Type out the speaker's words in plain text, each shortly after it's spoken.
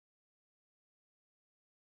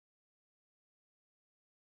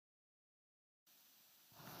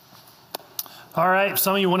All right,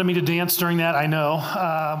 some of you wanted me to dance during that, I know,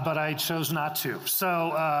 but I chose not to.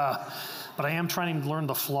 But I am trying to learn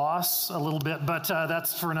the floss a little bit, but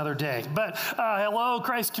that's for another day. But hello,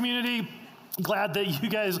 Christ community. Glad that you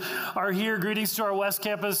guys are here. Greetings to our West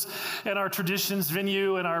Campus and our Traditions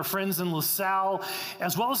venue and our friends in LaSalle,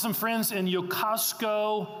 as well as some friends in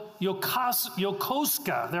Yokosuka,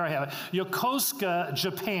 there I have it, Yokosuka,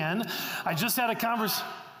 Japan. I just had a conversation.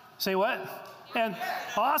 Say what? And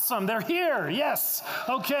awesome, they're here, yes,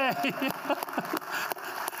 okay.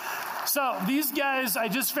 So these guys, I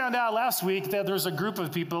just found out last week that there's a group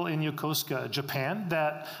of people in Yokosuka, Japan,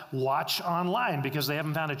 that watch online because they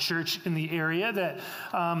haven't found a church in the area that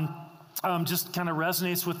just kind of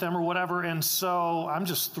resonates with them or whatever. And so I'm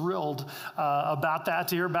just thrilled about that,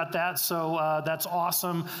 to hear about that. So that's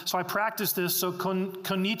awesome. So I practiced this. So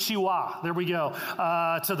konnichiwa. There we go.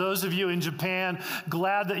 To those of you in Japan,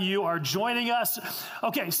 glad that you are joining us.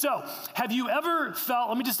 Okay, so have you ever felt,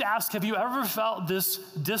 let me just ask, have you ever felt this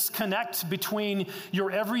disconnect between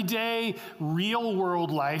your everyday real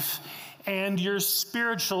world life and your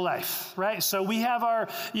spiritual life, right? So we have our,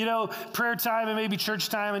 prayer time and maybe church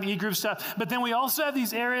time and e-group stuff, but then we also have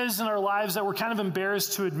these areas in our lives that we're kind of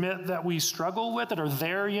embarrassed to admit that we struggle with, that are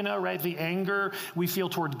there, right? The anger we feel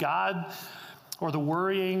toward God, or the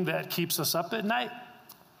worrying that keeps us up at night,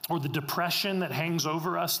 or the depression that hangs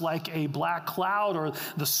over us like a black cloud, or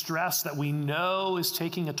the stress that we know is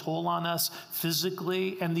taking a toll on us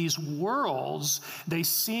physically. And these worlds, they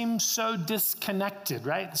seem so disconnected,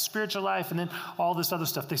 right? The spiritual life and then all this other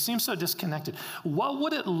stuff, they seem so disconnected. What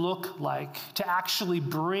would it look like to actually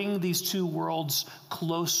bring these two worlds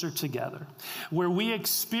closer together, where we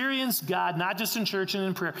experience God, not just in church and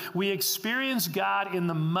in prayer, we experience God in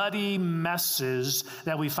the muddy messes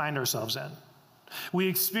that we find ourselves in. We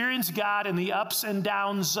experience God in the ups and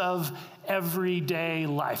downs of everyday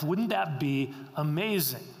life. Wouldn't that be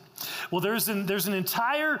amazing? Well, there's an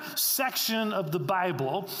entire section of the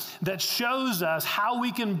Bible that shows us how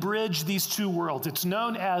we can bridge these two worlds. It's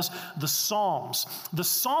known as the Psalms. The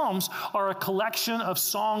Psalms are a collection of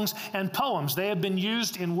songs and poems. They have been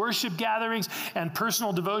used in worship gatherings and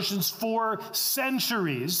personal devotions for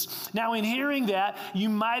centuries. Now, in hearing that, you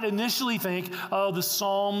might initially think, oh, the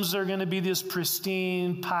Psalms are going to be this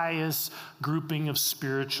pristine, pious grouping of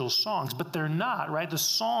spiritual songs, but they're not, right? The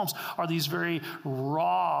Psalms are these very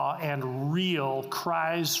raw and real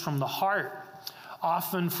cries from the heart,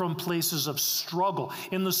 often from places of struggle.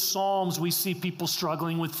 In the Psalms, we see people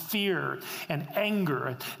struggling with fear and anger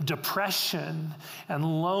and depression and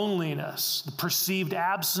loneliness, the perceived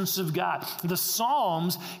absence of God. The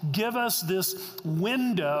Psalms give us this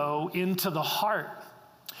window into the heart,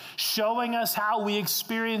 showing us how we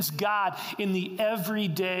experience God in the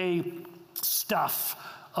everyday stuff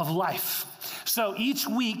of life. So each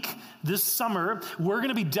week this summer, we're going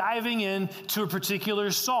to be diving into a particular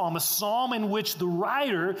psalm, a psalm in which the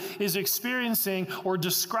writer is experiencing or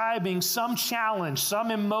describing some challenge, some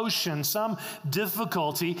emotion, some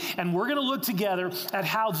difficulty, and we're going to look together at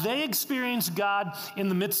how they experience God in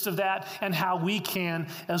the midst of that and how we can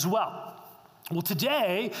as well. Well,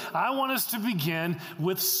 today, I want us to begin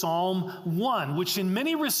with Psalm 1, which in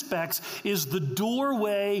many respects is the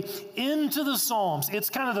doorway into the Psalms. It's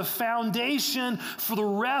kind of the foundation for the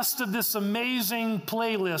rest of this amazing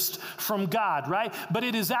playlist from God, right? But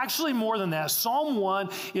it is actually more than that. Psalm 1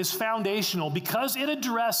 is foundational because it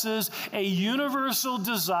addresses a universal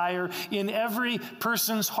desire in every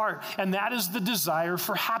person's heart, and that is the desire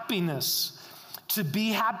for happiness, to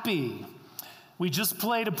be happy. We just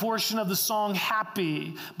played a portion of the song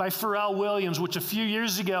Happy by Pharrell Williams, which a few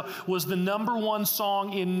years ago was the #1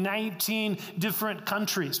 song in 19 different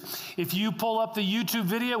countries. If you pull up the YouTube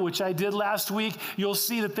video, which I did last week, you'll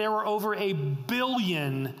see that there were over 1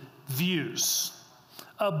 billion views.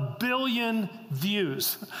 1 billion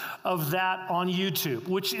views of that on YouTube,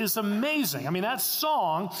 which is amazing. I mean, that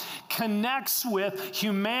song connects with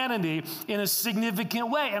humanity in a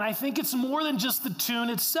significant way. And I think it's more than just the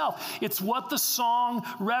tune itself. It's what the song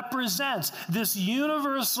represents, this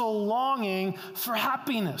universal longing for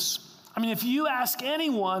happiness. I mean, if you ask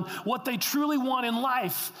anyone what they truly want in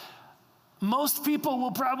life, most people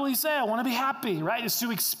will probably say, I want to be happy, right? It's to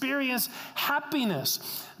experience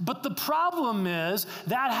happiness. But the problem is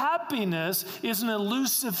that happiness is an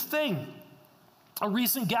elusive thing. A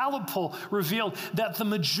recent Gallup poll revealed that the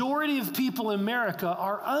majority of people in America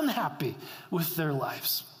are unhappy with their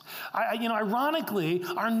lives. Ironically,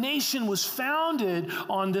 our nation was founded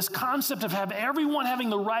on this concept of everyone having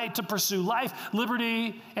the right to pursue life,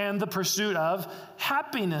 liberty, and the pursuit of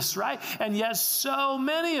happiness, right? And yet so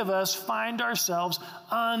many of us find ourselves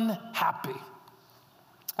unhappy.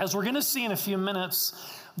 As we're going to see in a few minutes,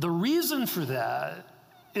 the reason for that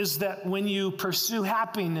is that when you pursue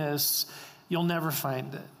happiness, you'll never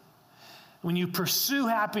find it. When you pursue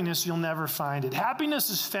happiness, you'll never find it. Happiness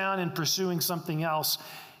is found in pursuing something else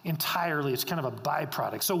entirely. It's kind of a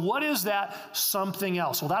byproduct. So what is that something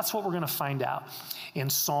else? Well, that's what we're going to find out in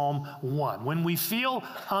Psalm 1. When we feel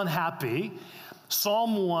unhappy,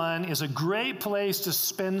 Psalm 1 is a great place to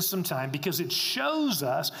spend some time because it shows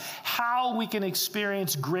us how we can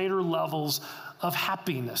experience greater levels of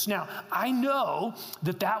happiness. Now, I know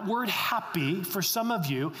that word happy, for some of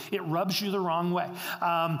you, it rubs you the wrong way.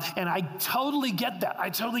 And I totally get that. I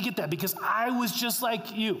totally get that because I was just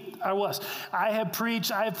like you. I have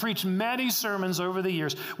preached many sermons over the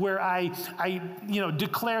years where I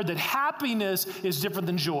declared that happiness is different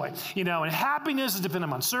than joy. And happiness is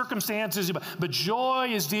dependent on circumstances, but joy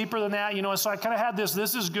is deeper than that. And so I kind of had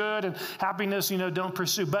this is good, and happiness, don't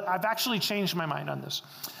pursue. But I've actually changed my mind on this.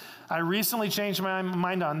 I recently changed my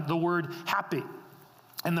mind on the word happy.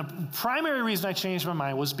 And the primary reason I changed my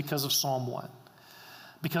mind was because of Psalm 1,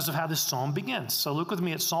 because of how this psalm begins. So look with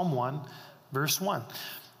me at Psalm 1, verse 1.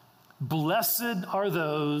 Blessed are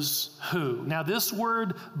those who. Now this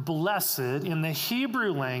word blessed in the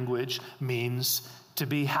Hebrew language means to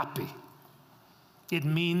be happy. It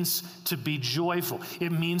means to be joyful.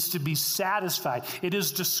 It means to be satisfied. It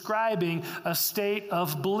is describing a state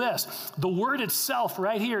of bliss. The word itself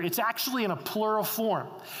right here, it's actually in a plural form,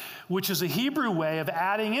 which is a Hebrew way of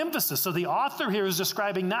adding emphasis. So the author here is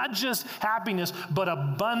describing not just happiness, but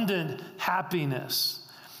abundant happiness,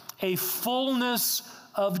 a fullness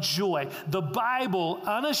of joy. The Bible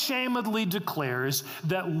unashamedly declares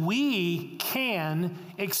that we can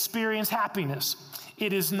experience happiness.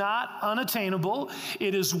 It is not unattainable.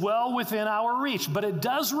 It is well within our reach, but it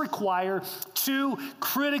does require two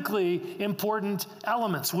critically important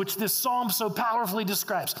elements, which this psalm so powerfully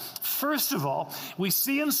describes. First of all, we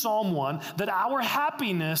see in Psalm 1 that our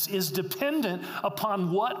happiness is dependent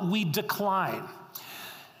upon what we decline.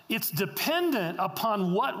 It's dependent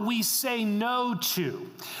upon what we say no to.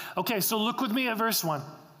 Okay, so look with me at verse 1.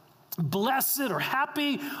 Blessed or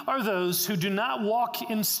happy are those who do not walk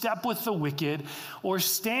in step with the wicked, or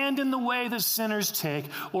stand in the way that sinners take,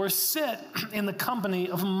 or sit in the company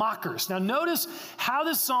of mockers. Now notice how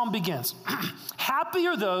this psalm begins. Happy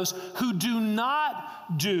are those who do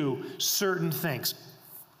not do certain things.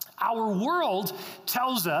 Our world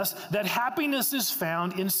tells us that happiness is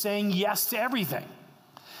found in saying yes to everything.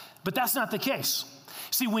 But that's not the case.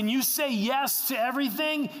 See, when you say yes to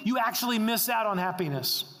everything, you actually miss out on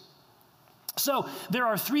happiness. So there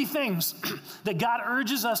are three things that God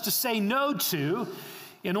urges us to say no to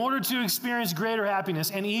in order to experience greater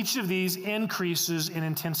happiness, and each of these increases in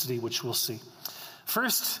intensity, which we'll see.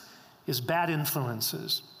 First is bad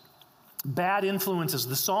influences. Bad influences.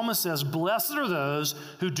 The psalmist says, blessed are those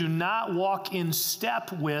who do not walk in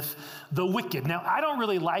step with the wicked. Now, I don't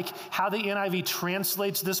really like how the NIV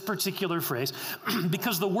translates this particular phrase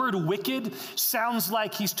because the word wicked sounds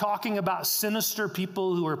like he's talking about sinister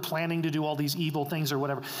people who are planning to do all these evil things or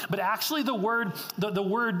whatever. But actually the word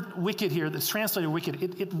wicked here, that's translated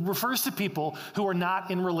wicked, it refers to people who are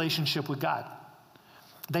not in relationship with God.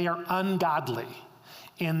 They are ungodly.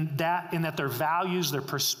 In that their values, their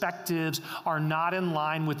perspectives are not in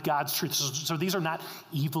line with God's truth. So these are not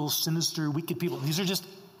evil, sinister, wicked people. These are just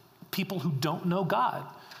people who don't know God.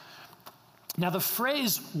 Now, the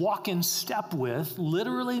phrase walk in step with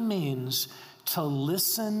literally means to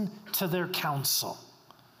listen to their counsel.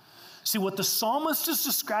 See, what the psalmist is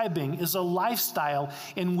describing is a lifestyle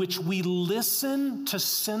in which we listen to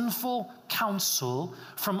sinful counsel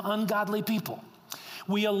from ungodly people.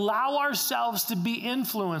 We allow ourselves to be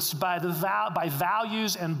influenced by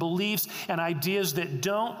values and beliefs and ideas that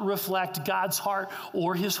don't reflect God's heart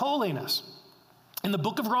or his holiness. In the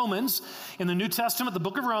book of Romans, in the New Testament, the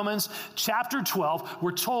book of Romans, chapter 12,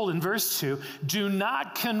 we're told in verse 2, do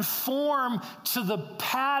not conform to the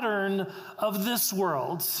pattern of this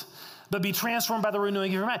world, but be transformed by the renewing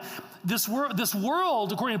of your mind. This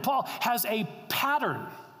world, according to Paul, has a pattern.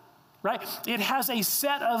 Right? It has a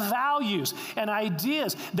set of values and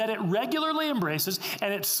ideas that it regularly embraces,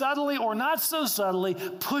 and it subtly or not so subtly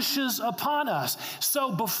pushes upon us.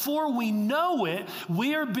 So before we know it,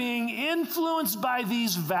 we are being influenced by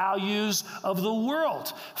these values of the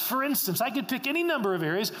world. For instance, I could pick any number of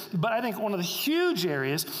areas, but I think one of the huge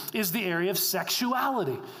areas is the area of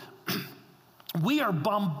sexuality. We are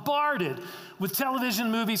bombarded with television,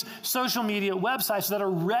 movies, social media, websites that are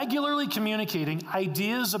regularly communicating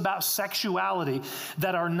ideas about sexuality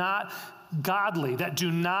that are not godly, that do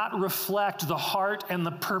not reflect the heart and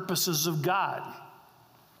the purposes of God.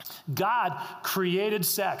 God created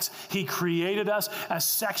sex. He created us as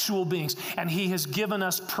sexual beings, and he has given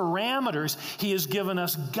us parameters. He has given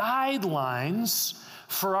us guidelines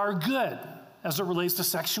for our good as it relates to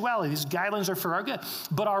sexuality. These guidelines are for our good.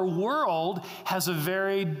 But our world has a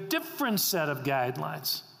very different set of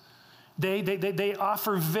guidelines. They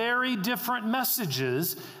offer very different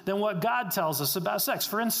messages than what God tells us about sex.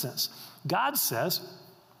 For instance, God says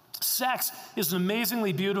sex is an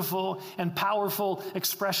amazingly beautiful and powerful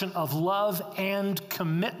expression of love and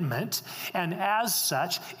commitment, and as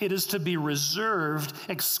such, it is to be reserved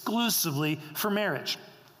exclusively for marriage.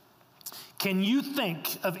 Can you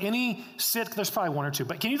think of any there's probably one or two,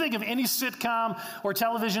 but can you think of any sitcom or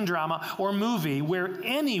television drama or movie where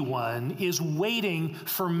anyone is waiting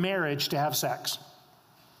for marriage to have sex?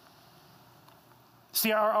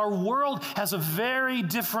 See, our world has a very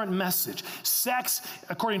different message. Sex,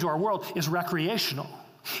 according to our world, is recreational.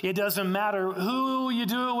 It doesn't matter who you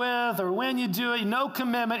do it with or when you do it, no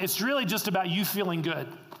commitment. It's really just about you feeling good.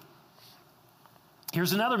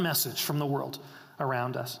 Here's another message from the world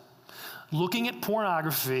around us. Looking at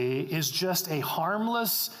pornography is just a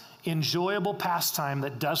harmless, enjoyable pastime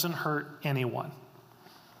that doesn't hurt anyone.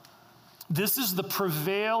 This is the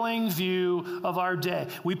prevailing view of our day.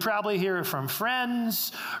 We probably hear it from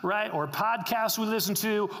friends, right? Or podcasts we listen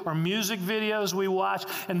to, or music videos we watch.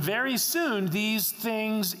 And very soon, these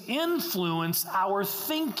things influence our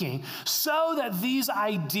thinking so that these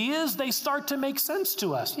ideas, they start to make sense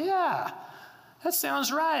to us. Yeah, that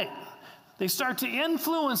sounds right. They start to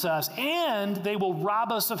influence us, and they will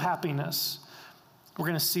rob us of happiness. We're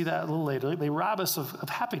going to see that a little later. They rob us of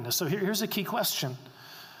happiness. So here's a key question.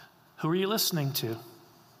 Who are you listening to?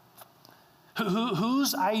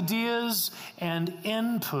 Whose ideas and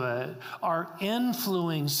input are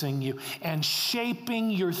influencing you and shaping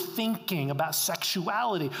your thinking about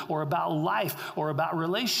sexuality or about life or about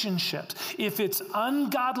relationships? If it's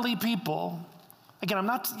ungodly people, again, I'm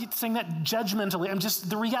not saying that judgmentally, I'm just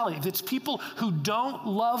the reality. If it's people who don't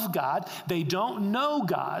love God, they don't know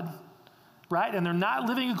God, right? And they're not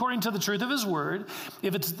living according to the truth of his word.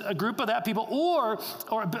 If it's a group of that people or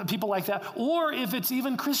people like that, or if it's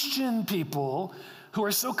even Christian people who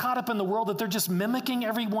are so caught up in the world that they're just mimicking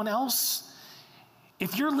everyone else,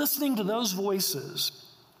 if you're listening to those voices,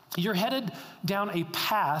 you're headed down a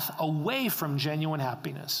path away from genuine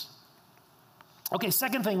happiness. Okay,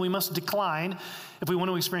 second thing we must decline if we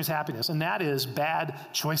want to experience happiness, and that is bad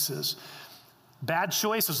choices. Bad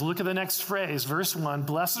choices. Look at the next phrase, verse 1.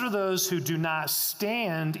 Blessed are those who do not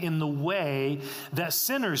stand in the way that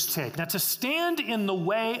sinners take. Now, to stand in the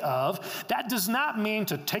way of, that does not mean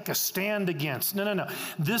to take a stand against. No.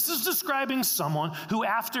 This is describing someone who,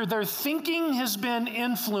 after their thinking has been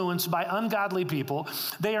influenced by ungodly people,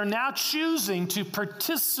 they are now choosing to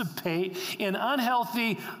participate in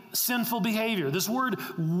unhealthy, sinful behavior. This word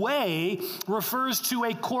way refers to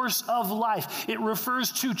a course of life. It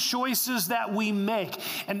refers to choices that we make.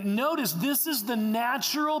 And notice, this is the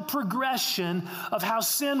natural progression of how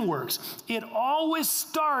sin works. It always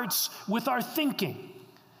starts with our thinking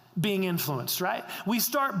being influenced, right? We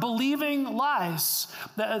start believing lies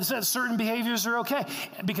that certain behaviors are okay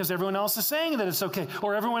because everyone else is saying that it's okay,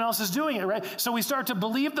 or everyone else is doing it, right? So we start to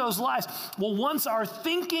believe those lies. Well, once our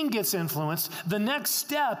thinking gets influenced, the next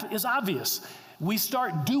step is obvious. We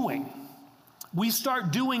start doing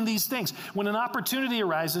these things. When an opportunity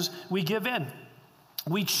arises, we give in.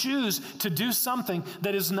 We choose to do something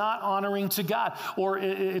that is not honoring to God, or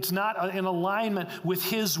it's not in alignment with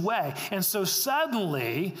his way. And so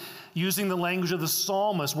suddenly, using the language of the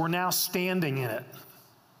psalmist, we're now standing in it.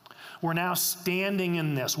 We're now standing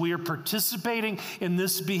in this. We are participating in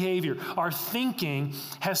this behavior. Our thinking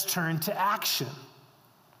has turned to action.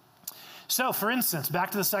 So, for instance,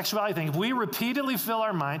 back to the sexuality thing, if we repeatedly fill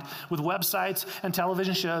our mind with websites and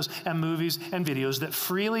television shows and movies and videos that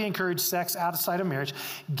freely encourage sex outside of marriage,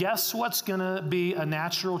 guess what's going to be a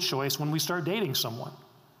natural choice when we start dating someone?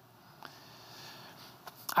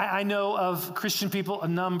 I know of Christian people, a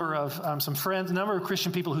number of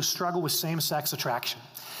Christian people who struggle with same-sex attraction.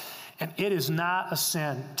 And it is not a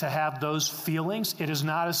sin to have those feelings. It is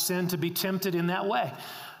not a sin to be tempted in that way.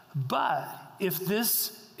 But if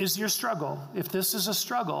this is your struggle, if this is a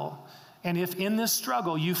struggle, and if in this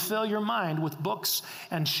struggle you fill your mind with books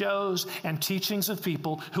and shows and teachings of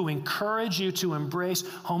people who encourage you to embrace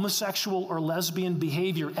homosexual or lesbian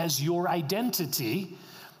behavior as your identity,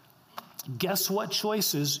 guess what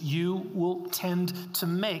choices you will tend to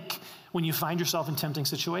make when you find yourself in tempting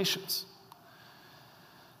situations?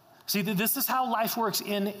 See, this is how life works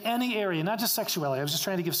in any area, not just sexuality. I was just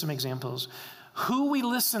trying to give some examples. who we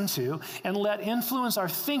listen to and let influence our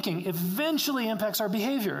thinking eventually impacts our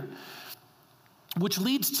behavior. Which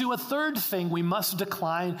leads to a third thing we must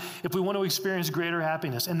decline if we want to experience greater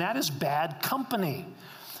happiness, and that is bad company.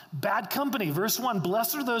 Bad company. Verse 1,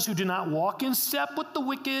 blessed are those who do not walk in step with the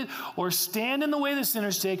wicked, or stand in the way that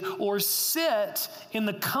sinners take, or sit in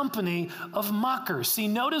the company of mockers. See,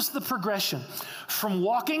 notice the progression. From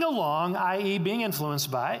walking along, i.e. being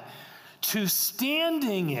influenced by, to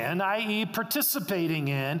standing in, i.e. participating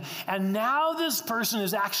in, and now this person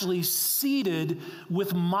is actually seated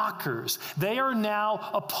with mockers. They are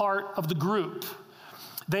now a part of the group.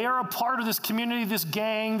 They are a part of this community, this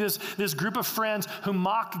gang, this group of friends who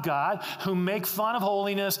mock God, who make fun of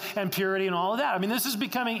holiness and purity and all of that. I mean, this is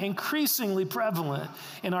becoming increasingly prevalent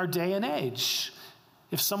in our day and age.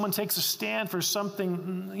 If someone takes a stand for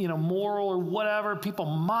something, moral or whatever, people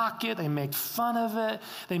mock it, they make fun of it,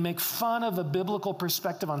 they make fun of a biblical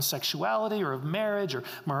perspective on sexuality or of marriage or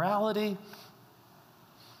morality.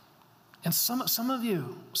 And some of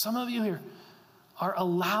you here are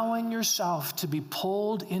allowing yourself to be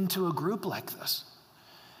pulled into a group like this.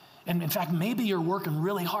 And in fact, maybe you're working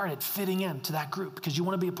really hard at fitting into that group because you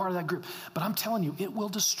want to be a part of that group. But I'm telling you, it will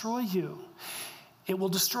destroy you. It will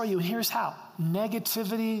destroy you. And here's how.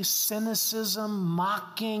 Negativity, cynicism,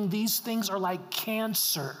 mocking, these things are like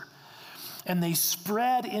cancer. And they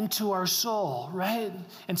spread into our soul, right?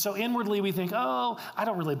 And so inwardly we think, oh, I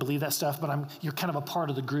don't really believe that stuff, but you're kind of a part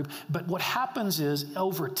of the group. But what happens is,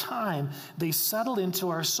 over time, they settle into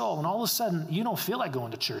our soul. And all of a sudden, you don't feel like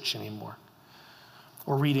going to church anymore,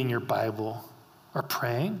 or reading your Bible, or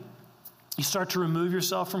praying. You start to remove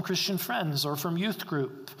yourself from Christian friends or from youth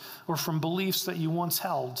group or from beliefs that you once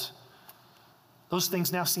held. Those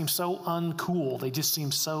things now seem so uncool. They just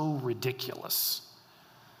seem so ridiculous.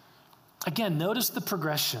 Again, notice the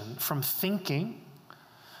progression from thinking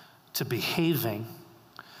to behaving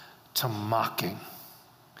to mocking.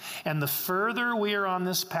 And the further we are on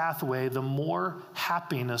this pathway, the more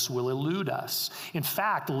happiness will elude us. In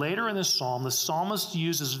fact, later in this psalm, the psalmist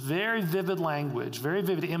uses very vivid language, very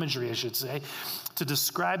vivid imagery, I should say, to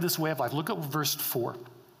describe this way of life. Look at verse 4.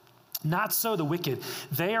 Not so the wicked.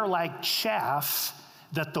 They are like chaff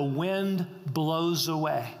that the wind blows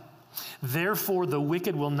away. Therefore, the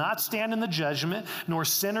wicked will not stand in the judgment, nor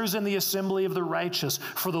sinners in the assembly of the righteous.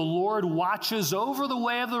 For the Lord watches over the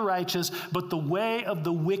way of the righteous, but the way of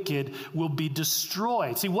the wicked will be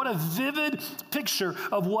destroyed. See, what a vivid picture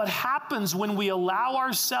of what happens when we allow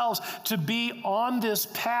ourselves to be on this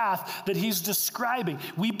path that he's describing.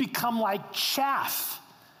 We become like chaff,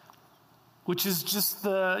 which is just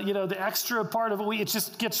the extra part of it. It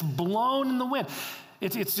just gets blown in the wind.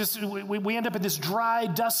 It's just, we end up in this dry,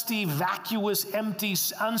 dusty, vacuous, empty,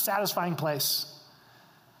 unsatisfying place.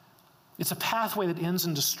 It's a pathway that ends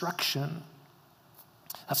in destruction.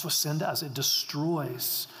 That's what sin does. It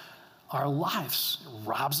destroys our lives. It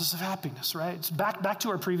robs us of happiness, right? It's back to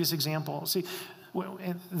our previous example. See,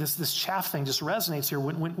 this chaff thing just resonates here.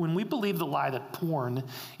 When we believe the lie that porn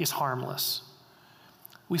is harmless,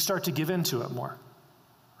 we start to give in to it more,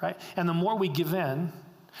 right? And the more we give in,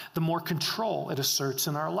 the more control it asserts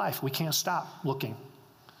in our life. We can't stop looking.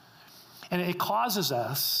 And it causes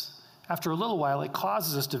us, after a little while, it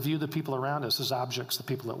causes us to view the people around us as objects. The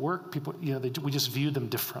people at work, we just view them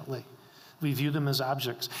differently. We view them as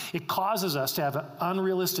objects. It causes us to have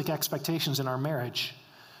unrealistic expectations in our marriage,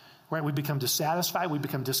 right? We become dissatisfied. We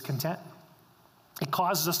become discontent. It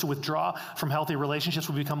causes us to withdraw from healthy relationships.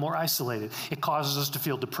 We become more isolated. It causes us to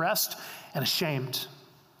feel depressed and ashamed.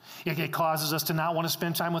 It causes us to not want to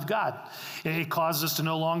spend time with God. It causes us to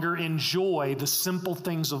no longer enjoy the simple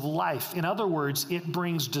things of life. In other words, it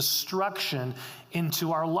brings destruction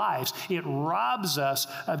into our lives. It robs us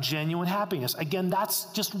of genuine happiness. Again, that's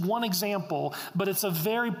just one example, but it's a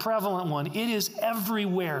very prevalent one. It is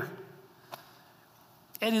everywhere.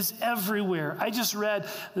 It is everywhere. I just read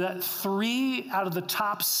that 3 out of the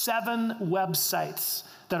top 7 websites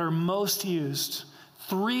that are most used,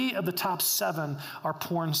 3 of the top 7 are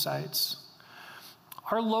porn sites.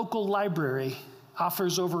 Our local library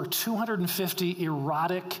offers over 250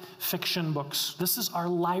 erotic fiction books. This is our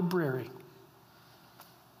library.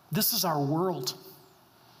 This is our world.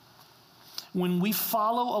 When we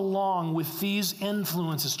follow along with these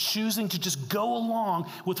influences, choosing to just go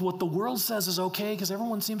along with what the world says is okay, because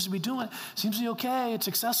everyone seems to be doing it, seems to be okay, it's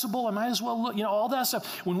accessible, I might as well look, all that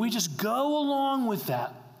stuff. When we just go along with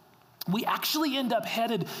that, we actually end up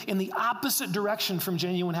headed in the opposite direction from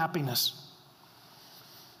genuine happiness.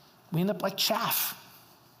 We end up like chaff,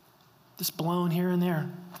 just blown here and there.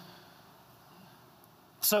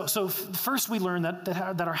 So first we learn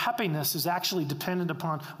that our happiness is actually dependent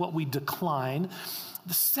upon what we decline.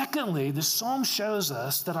 Secondly, the psalm shows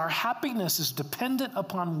us that our happiness is dependent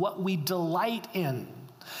upon what we delight in.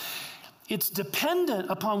 It's dependent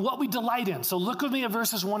upon what we delight in. So look with me at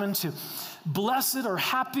verses 1 and 2. Blessed or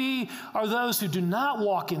happy are those who do not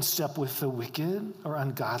walk in step with the wicked or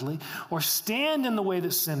ungodly, or stand in the way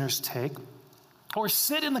that sinners take, or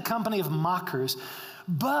sit in the company of mockers,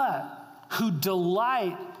 but who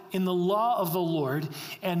delight in the law of the Lord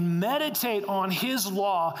and meditate on his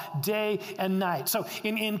law day and night. So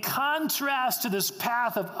in contrast to this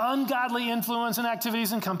path of ungodly influence and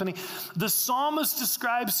activities and company, the psalmist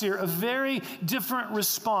describes here a very different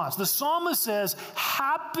response. The psalmist says,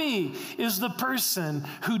 happy is the person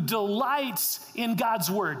who delights in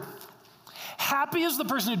God's word. Happy is the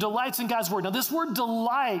person who delights in God's word. Now, this word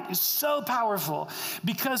delight is so powerful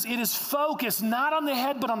because it is focused not on the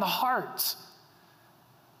head, but on the heart.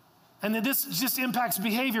 And that this just impacts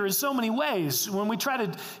behavior in so many ways. When we try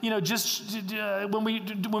to, when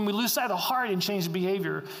we lose sight of the heart and change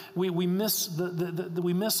behavior, we miss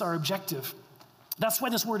we miss our objective. That's why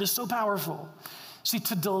this word is so powerful. See,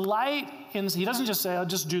 to delight in, he doesn't just say, "I'll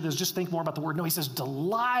just do this, just think more about the word." No, he says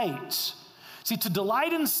delight. See, to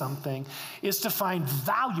delight in something is to find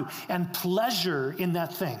value and pleasure in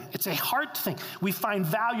that thing. It's a heart thing. We find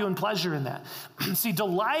value and pleasure in that. See,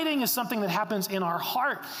 delighting is something that happens in our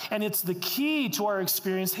heart, and it's the key to our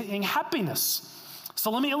experiencing happiness.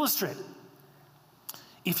 So let me illustrate.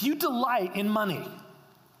 If you delight in money,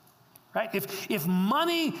 right? If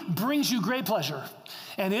money brings you great pleasure,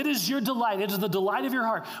 and it is your delight, it is the delight of your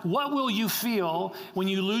heart, what will you feel when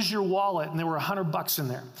you lose your wallet and there were $100 in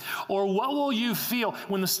there? Or what will you feel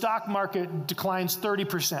when the stock market declines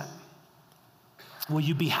 30%? Will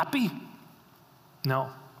you be happy? No.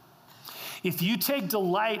 If you take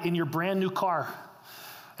delight in your brand new car,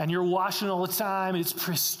 and you're washing all the time, and it's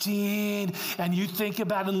pristine, and you think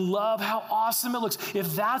about and love how awesome it looks.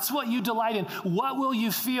 If that's what you delight in, what will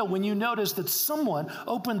you feel when you notice that someone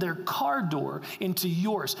opened their car door into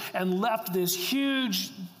yours and left this huge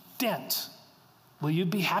dent? Will you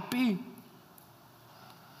be happy?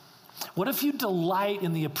 What if you delight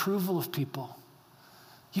in the approval of people?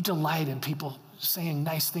 You delight in people saying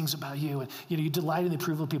nice things about you, and you delight in the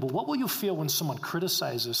approval of people. What will you feel when someone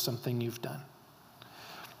criticizes something you've done?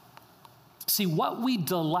 See, what we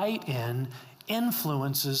delight in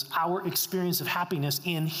influences our experience of happiness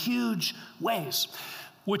in huge ways,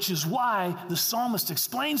 which is why the psalmist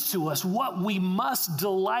explains to us what we must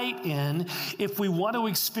delight in if we want to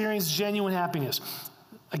experience genuine happiness.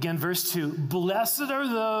 Again, verse 2, blessed are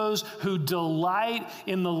those who delight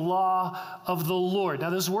in the law of the Lord. Now,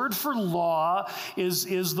 this word for law is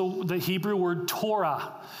the Hebrew word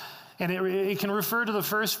Torah. And it can refer to the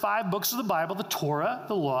first 5 books of the Bible, the Torah,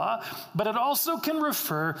 the law, but it also can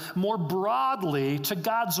refer more broadly to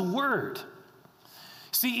God's word.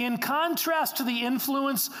 See, in contrast to the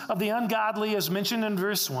influence of the ungodly, as mentioned in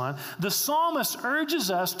verse 1, the psalmist urges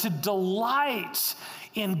us to delight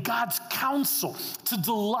in God's counsel, to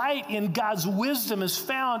delight in God's wisdom as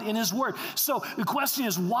found in his word. So the question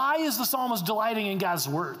is, why is the psalmist delighting in God's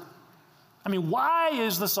word? I mean, why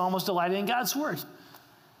is the psalmist delighting in God's word?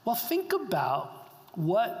 Well, think about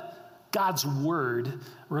what God's word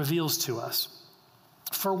reveals to us.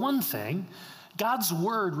 For one thing, God's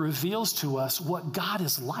word reveals to us what God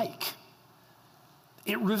is like.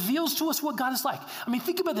 It reveals to us what God is like. I mean,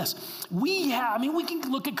 think about this. We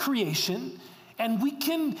can look at creation and we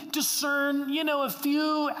can discern, a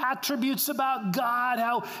few attributes about God,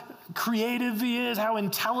 how creative he is, how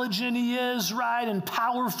intelligent he is, right, and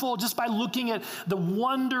powerful, just by looking at the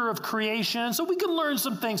wonder of creation. So we can learn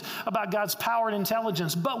some things about God's power and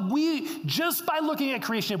intelligence. But just by looking at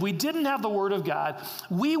creation, if we didn't have the word of God,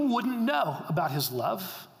 we wouldn't know about his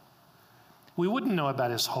love. We wouldn't know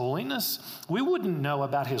about his holiness. We wouldn't know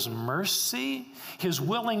about his mercy, his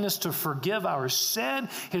willingness to forgive our sin,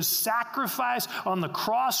 his sacrifice on the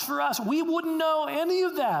cross for us. We wouldn't know any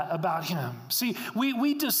of that about him. See,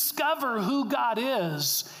 we discover who God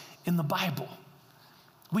is in the Bible.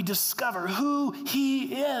 We discover who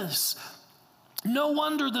he is. No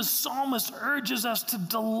wonder the psalmist urges us to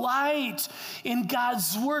delight in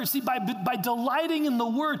God's word. See, by delighting in the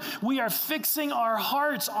word, we are fixing our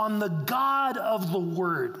hearts on the God of the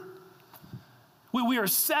word. We are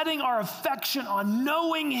setting our affection on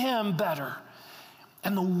knowing him better.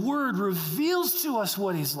 And the word reveals to us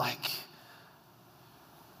what he's like.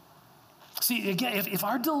 See, again, if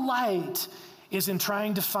our delight is in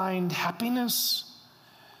trying to find happiness,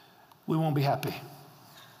 we won't be happy.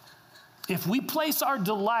 If we place our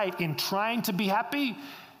delight in trying to be happy,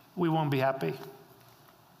 we won't be happy.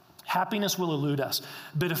 Happiness will elude us.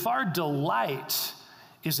 But if our delight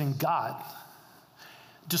is in God,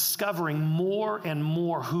 discovering more and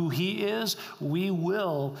more who he is, we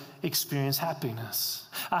will experience happiness.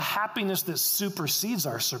 A happiness that supersedes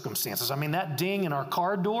our circumstances. I mean, that ding in our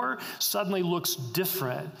car door suddenly looks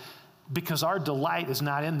different because our delight is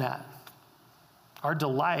not in that. Our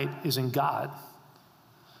delight is in God.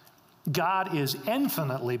 God is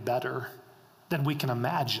infinitely better than we can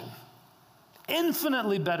imagine.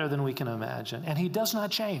 Infinitely better than we can imagine. And he does not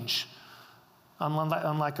change.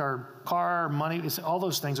 Unlike our car, money, all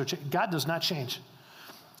those things are changing. God does not change.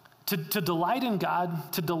 To delight in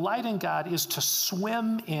God is to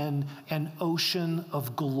swim in an ocean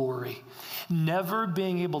of glory, never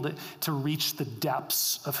being able to reach the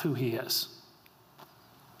depths of who he is.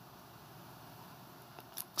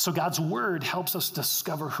 So God's word helps us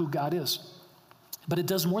discover who God is. But it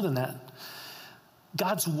does more than that.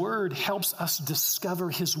 God's word helps us discover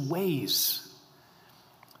his ways.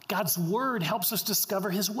 God's word helps us discover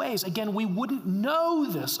his ways. Again, we wouldn't know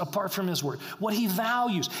this apart from his word. What he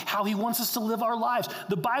values, how he wants us to live our lives.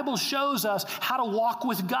 The Bible shows us how to walk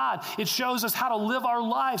with God. It shows us how to live our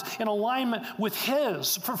lives in alignment with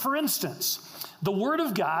his. For instance, the word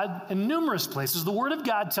of God, in numerous places, the word of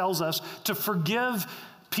God tells us to forgive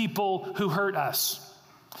people who hurt us.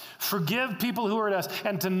 Forgive people who hurt us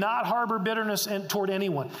and to not harbor bitterness toward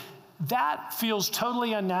anyone. That feels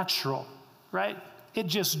totally unnatural, right? It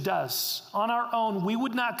just does. On our own, we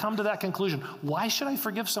would not come to that conclusion. Why should I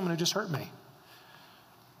forgive someone who just hurt me?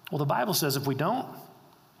 Well, the Bible says if we don't,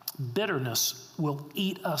 bitterness will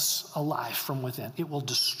eat us alive from within. It will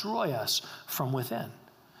destroy us from within.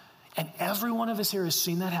 And every one of us here has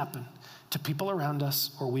seen that happen to people around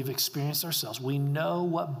us, or we've experienced ourselves. We know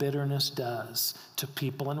what bitterness does to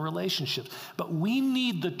people and relationships. But we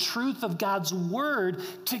need the truth of God's word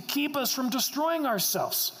to keep us from destroying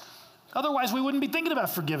ourselves. Otherwise, we wouldn't be thinking about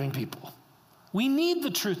forgiving people. We need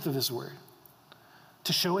the truth of his word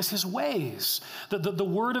to show us his ways. The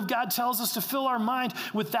word of God tells us to fill our mind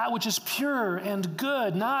with that which is pure and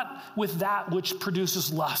good, not with that which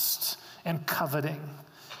produces lust and coveting.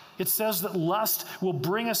 It says that lust will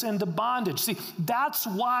bring us into bondage. See, that's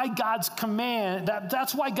why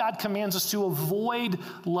that's why God commands us to avoid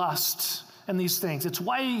lust and these things. It's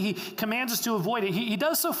why he commands us to avoid it. He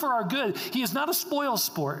does so for our good. He is not a spoil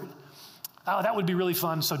sport. Oh, that would be really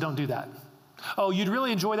fun, so don't do that. Oh, you'd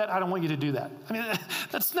really enjoy that? I don't want you to do that. I mean,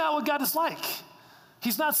 that's not what God is like.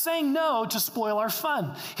 He's not saying no to spoil our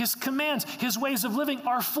fun. His commands, his ways of living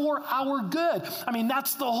are for our good. I mean,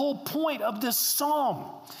 that's the whole point of this psalm.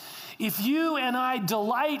 If you and I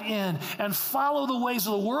delight in and follow the ways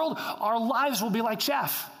of the world, our lives will be like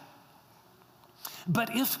chaff.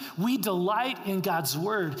 But if we delight in God's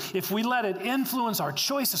word, if we let it influence our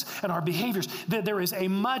choices and our behaviors, then there is a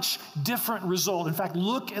much different result. In fact,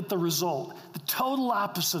 look at the result, the total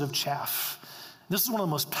opposite of chaff. This is one of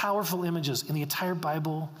the most powerful images in the entire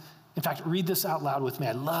Bible. In fact, read this out loud with me.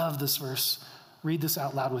 I love this verse. Read this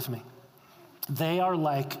out loud with me. They are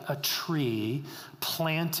like a tree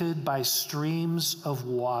planted by streams of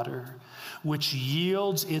water, which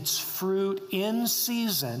yields its fruit in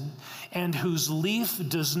season and whose leaf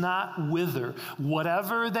does not wither.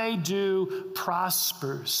 Whatever they do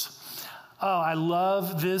prospers. Oh, I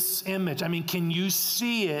love this image. I mean, can you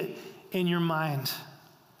see it in your mind?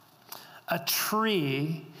 A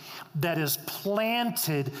tree that is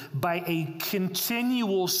planted by a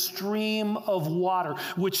continual stream of water,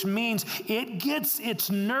 which means it gets its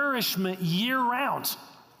nourishment year-round.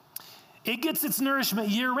 It gets its nourishment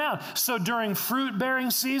year-round. So during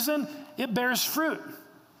fruit-bearing season, it bears fruit.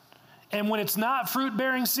 And when it's not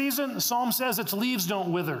fruit-bearing season, the psalm says its leaves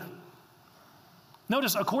don't wither.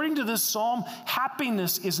 Notice, according to this psalm,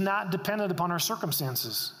 happiness is not dependent upon our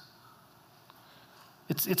circumstances.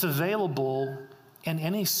 It's available in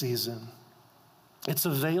any season. It's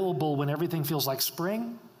available when everything feels like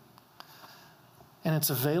spring, and it's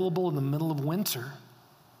available in the middle of winter.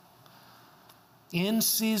 In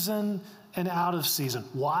season and out of season.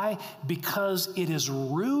 Why? Because it is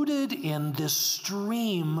rooted in this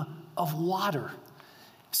stream of water.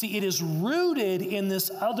 See, it is rooted in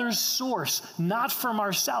this other source, not from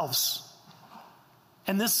ourselves.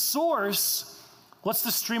 And this source, what's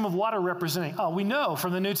the stream of water representing? Oh, we know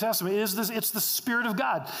from the New Testament, it's the Spirit of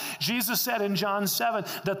God. Jesus said in John 7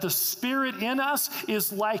 that the Spirit in us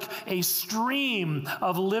is like a stream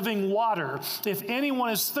of living water. If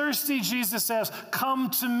anyone is thirsty, Jesus says, come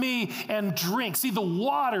to me and drink. See,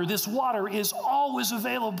 this water is always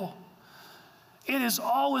available. It is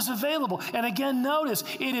always available. And again, notice,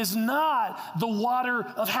 it is not the water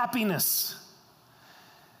of happiness.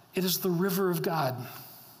 It is the river of God.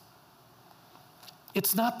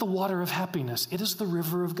 It's not the water of happiness. It is the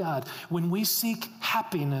river of God. When we seek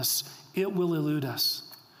happiness, it will elude us.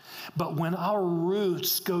 But when our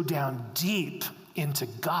roots go down deep into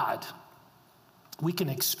God, we can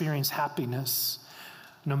experience happiness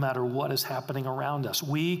no matter what is happening around us.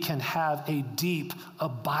 We can have a deep,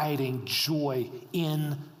 abiding joy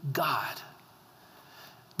in God.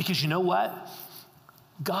 Because you know what?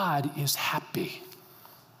 God is happy.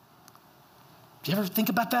 Do you ever think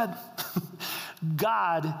about that?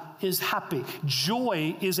 God is happy.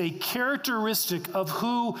 Joy is a characteristic of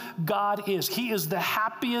who God is. He is the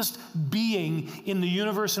happiest being in the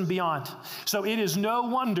universe and beyond. So it is no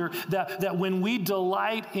wonder that when we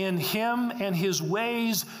delight in him and his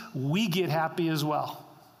ways, we get happy as well.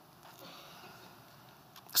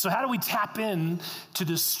 So how do we tap in to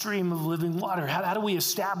this stream of living water? How do we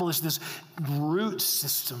establish this root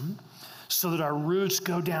system so that our roots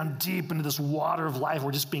go down deep into this water of life?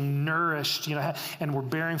 We're just being nourished, and we're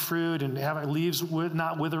bearing fruit and having leaves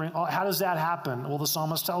not withering. How does that happen? Well, the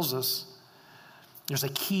psalmist tells us there's a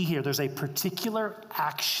key here. There's a particular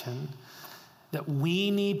action that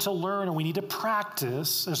we need to learn and we need to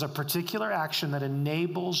practice. There's a particular action that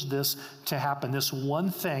enables this to happen. This one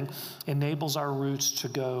thing enables our roots to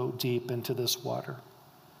go deep into this water.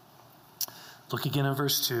 Look again in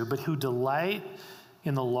verse 2. But who delight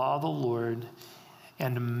in the law of the Lord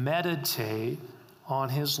and meditate on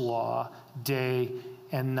his law day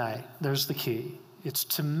and night. There's the key. It's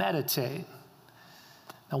to meditate.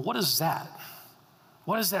 Now, what is that?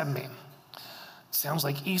 What does that mean? Sounds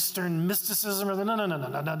like Eastern mysticism. Or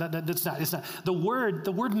no, it's not. The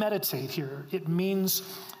word meditate here, it means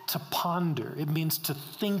to ponder. It means to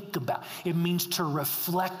think about. It means to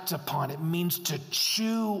reflect upon. It means to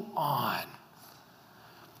chew on.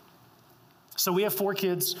 So we have 4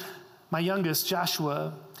 kids. My youngest,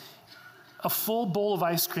 Joshua, a full bowl of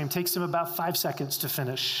ice cream takes him about 5 seconds to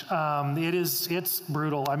finish. It's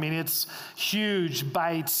brutal. I mean, it's huge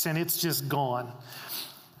bites and it's just gone.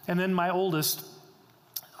 And then my oldest,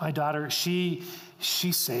 my daughter, she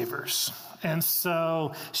savors. And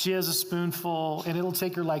so she has a spoonful and it'll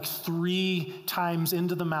take her like 3 times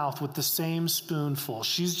into the mouth with the same spoonful.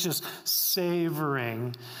 She's just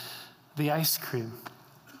savoring the ice cream.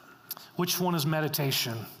 Which one is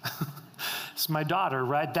meditation? It's my daughter,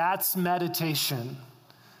 right? That's meditation.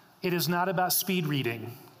 It is not about speed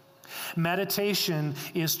reading. Meditation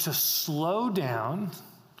is to slow down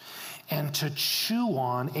and to chew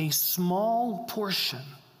on a small portion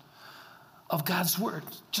of God's word,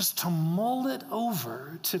 just to mull it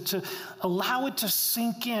over, to allow it to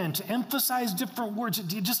sink in, to emphasize different words,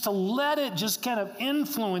 just to let it just kind of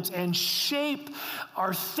influence and shape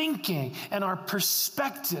our thinking and our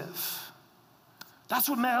perspective. That's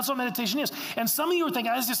what meditation is. And some of you are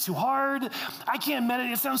thinking, it's just too hard. I can't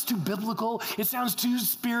meditate. It sounds too biblical. It sounds too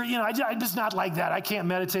I'm just not like that. I can't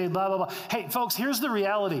meditate, blah, blah, blah. Hey, folks, here's the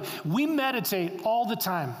reality. We meditate all the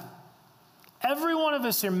time. Every one of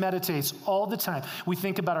us here meditates all the time. We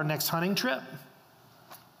think about our next hunting trip.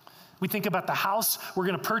 We think about the house we're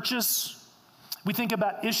going to purchase. We think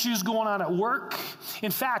about issues going on at work.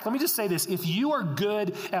 In fact, let me just say this. If you are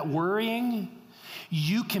good at worrying,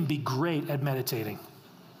 you can be great at meditating.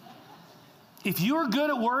 If you're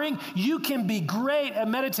good at worrying, you can be great at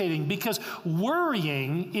meditating because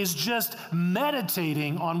worrying is just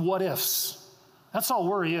meditating on what ifs. That's all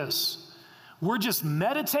worry is. We're just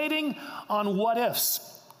meditating on what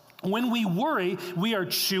ifs. When we worry, we are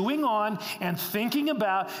chewing on and thinking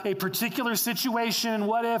about a particular situation,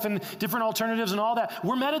 what if, and different alternatives and all that.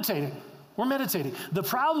 We're meditating. We're meditating. The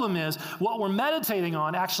problem is what we're meditating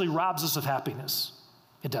on actually robs us of happiness.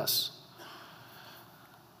 It does.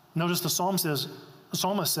 Notice the psalmist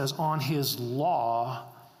says, on his law,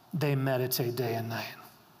 they meditate day and night.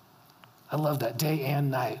 I love that, day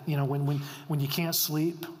and night. When you can't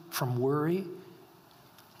sleep from worry,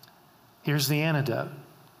 here's the antidote.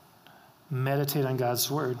 Meditate on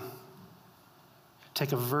God's word.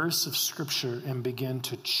 Take a verse of scripture and begin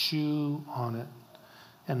to chew on it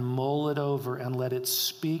and mull it over and let it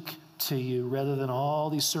speak to you rather than all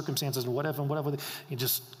these circumstances and whatever. You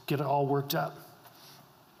just get it all worked up.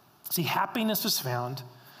 See, happiness is found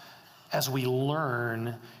as we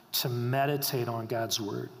learn to meditate on God's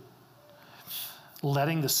word.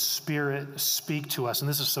 Letting the Spirit speak to us. And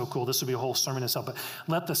this is so cool. This would be a whole sermon itself. But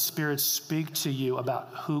let the Spirit speak to you about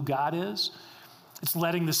who God is. It's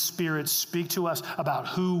letting the Spirit speak to us about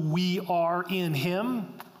who we are in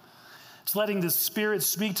him. It's letting the Spirit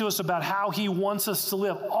speak to us about how he wants us to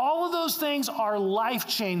live. All of those things are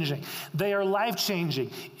life-changing. They are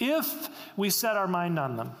life-changing if we set our mind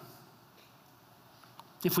on them.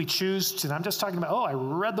 If we choose to, and I'm just talking about, I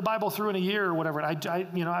read the Bible through in a year or whatever.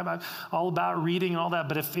 I'm all about reading and all that.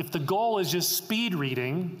 But if the goal is just speed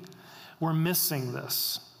reading, we're missing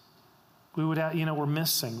this. We're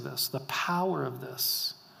missing this. The power of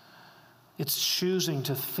this. It's choosing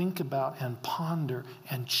to think about and ponder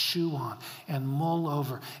and chew on and mull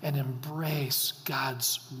over and embrace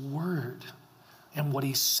God's word and what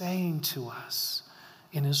he's saying to us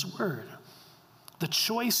in his word. The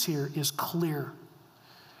choice here is clear.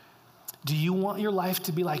 Do you want your life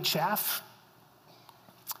to be like chaff?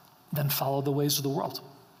 Then follow the ways of the world.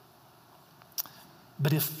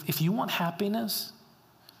 But if you want happiness,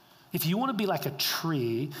 if you want to be like a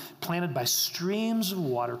tree planted by streams of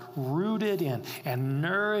water, rooted in and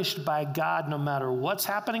nourished by God no matter what's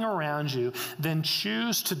happening around you, then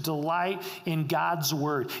choose to delight in God's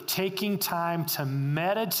word, taking time to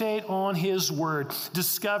meditate on his word,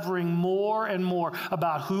 discovering more and more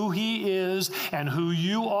about who he is and who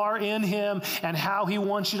you are in him and how he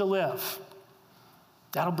wants you to live.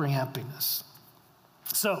 That'll bring happiness.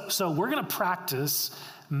 So we're going to practice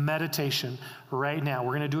meditation right now.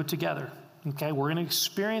 We're going to do it together. Okay, we're going to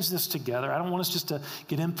experience this together. I don't want us just to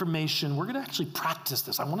get information. We're going to actually practice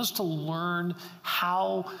this. I want us to learn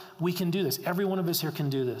how we can do this. Every one of us here can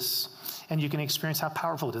do this. And you can experience how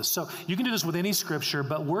powerful it is. So you can do this with any scripture,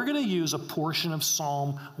 but we're going to use a portion of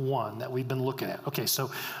Psalm 1 that we've been looking at. Okay, so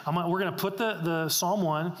we're going to put the Psalm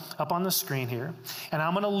 1 up on the screen here, and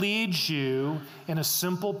I'm going to lead you in a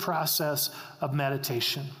simple process of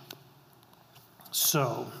meditation.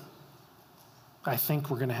 So I think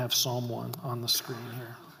we're going to have Psalm 1 on the screen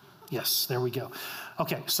here. Yes, there we go.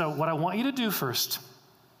 Okay, so what I want you to do first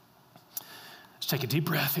is take a deep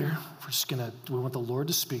breath here. We want the Lord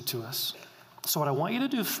to speak to us. So what I want you to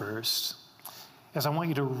do first is I want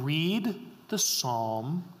you to read the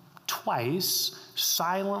psalm twice,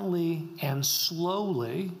 silently and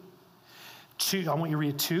slowly. I want you to read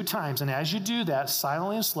it 2 times. And as you do that,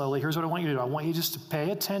 silently and slowly, here's what I want you to do. I want you just to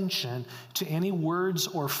pay attention to any words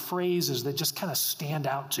or phrases that just kind of stand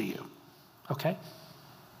out to you. Okay?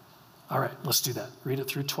 All right, let's do that. Read it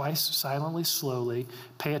through twice, silently, slowly.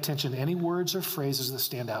 Pay attention to any words or phrases that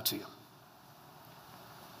stand out to you.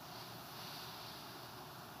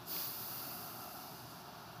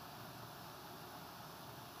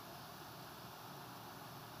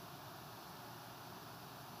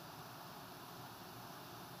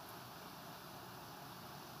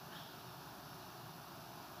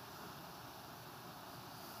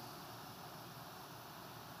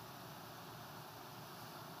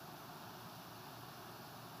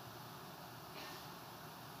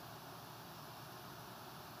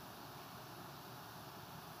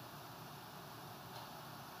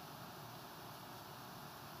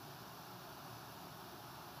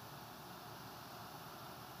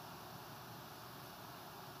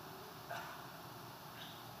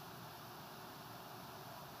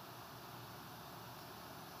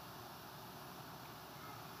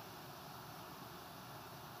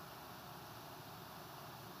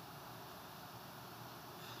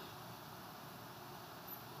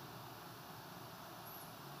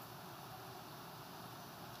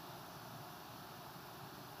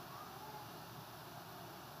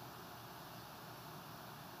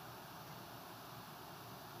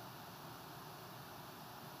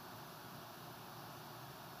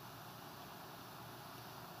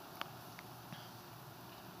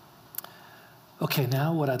 Okay,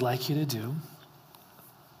 now what I'd like you to do,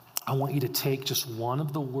 I want you to take just one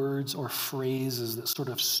of the words or phrases that sort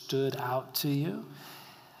of stood out to you,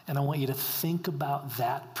 and I want you to think about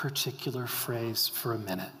that particular phrase for a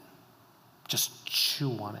minute. Just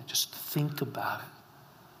chew on it. Just think about it.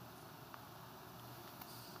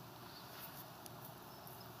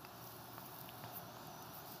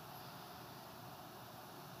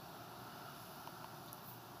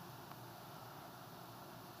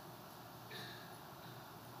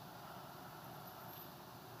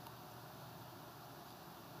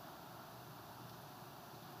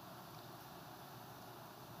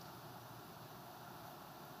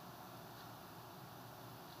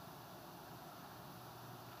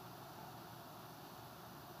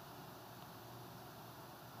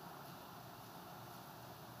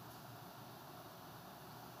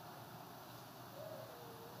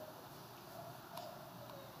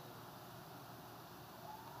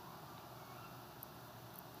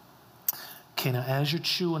 Okay, now as you're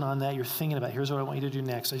chewing on that, you're thinking about, here's what I want you to do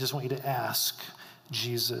next. I just want you to ask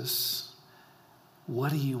Jesus,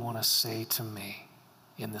 what do you want to say to me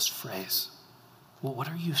in this phrase? Well, what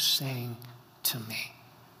are you saying to me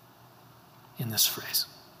in this phrase?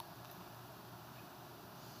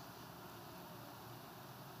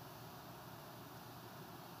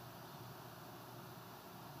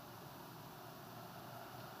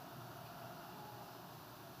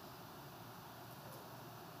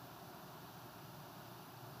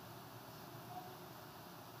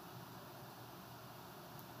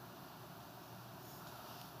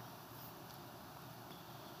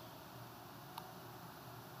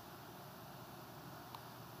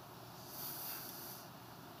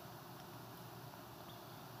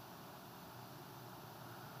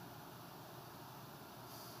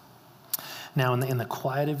 Now, in the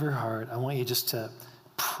quiet of your heart, I want you just to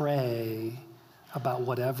pray about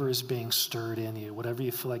whatever is being stirred in you, whatever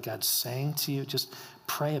you feel like God's saying to you, just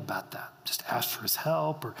pray about that. Just ask for his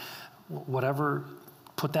help or whatever.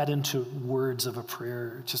 Put that into words of a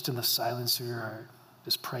prayer, just in the silence of your heart.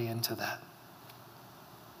 Just pray into that.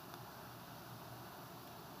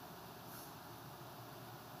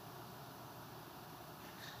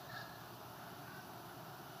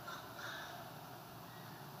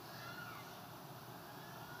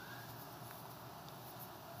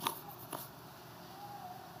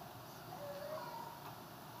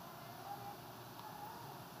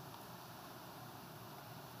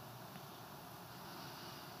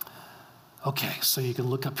 Okay, so you can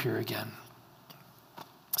look up here again.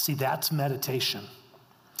 See, that's meditation.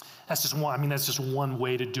 That's just one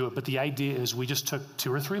way to do it. But the idea is we just took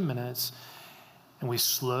 2 or 3 minutes and we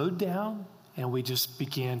slowed down and we just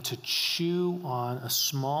began to chew on a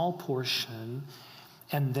small portion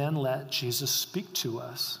and then let Jesus speak to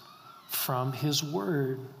us from his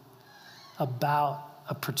word about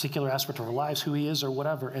a particular aspect of our lives, who he is or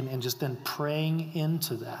whatever, and just then praying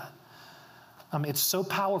into that. It's so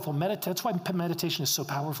powerful. That's why meditation is so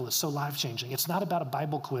powerful. It's so life-changing. It's not about a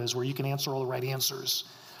Bible quiz where you can answer all the right answers.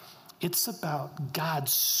 It's about God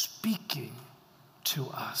speaking to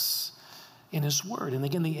us in his word. And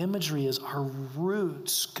again, the imagery is our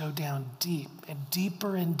roots go down deep and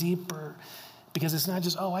deeper, because it's not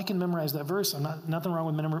just, I can memorize that verse. Nothing wrong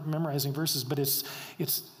with memorizing verses, but it's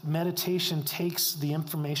meditation takes the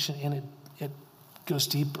information and it goes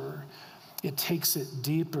deeper. It takes it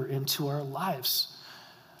deeper into our lives.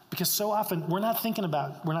 Because so often we're not thinking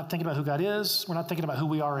about who God is. We're not thinking about who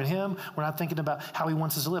we are in him. We're not thinking about how he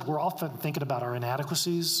wants us to live. We're often thinking about our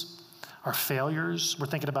inadequacies, our failures. We're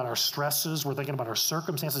thinking about our stresses. We're thinking about our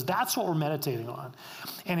circumstances. That's what we're meditating on.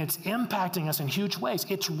 And it's impacting us in huge ways.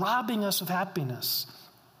 It's robbing us of happiness.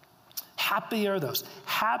 Happy are those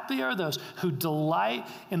who delight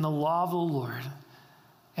in the law of the Lord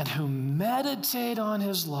and who meditate on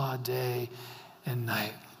his law day and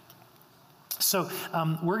night. So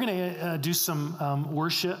we're going to do some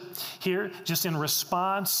worship here, just in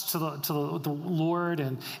response to the Lord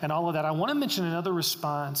and all of that. I want to mention another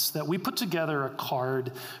response that we put together a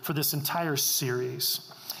card for this entire series.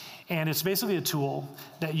 And it's basically a tool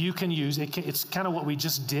that you can use. It's kind of what we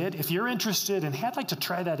just did. If you're interested and I'd like to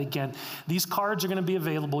try that again, these cards are going to be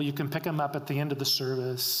available. You can pick them up at the end of the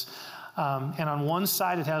service. And on one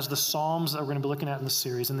side, it has the Psalms that we're going to be looking at in the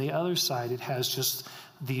series. And the other side, it has just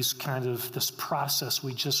this process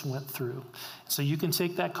we just went through. So you can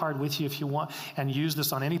take that card with you if you want and use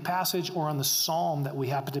this on any passage or on the Psalm that we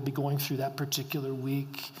happen to be going through that particular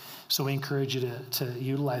week. So we encourage you to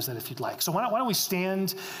utilize that if you'd like. So why don't we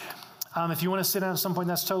stand? If you want to sit down at some point,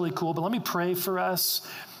 that's totally cool. But let me pray for us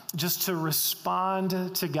just to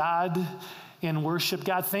respond to God in worship.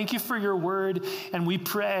 God, thank you for your word, and we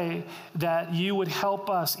pray that you would help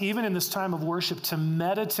us, even in this time of worship, to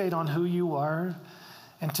meditate on who you are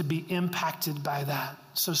and to be impacted by that.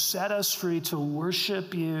 So set us free to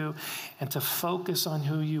worship you and to focus on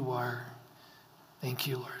who you are. Thank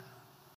you, Lord.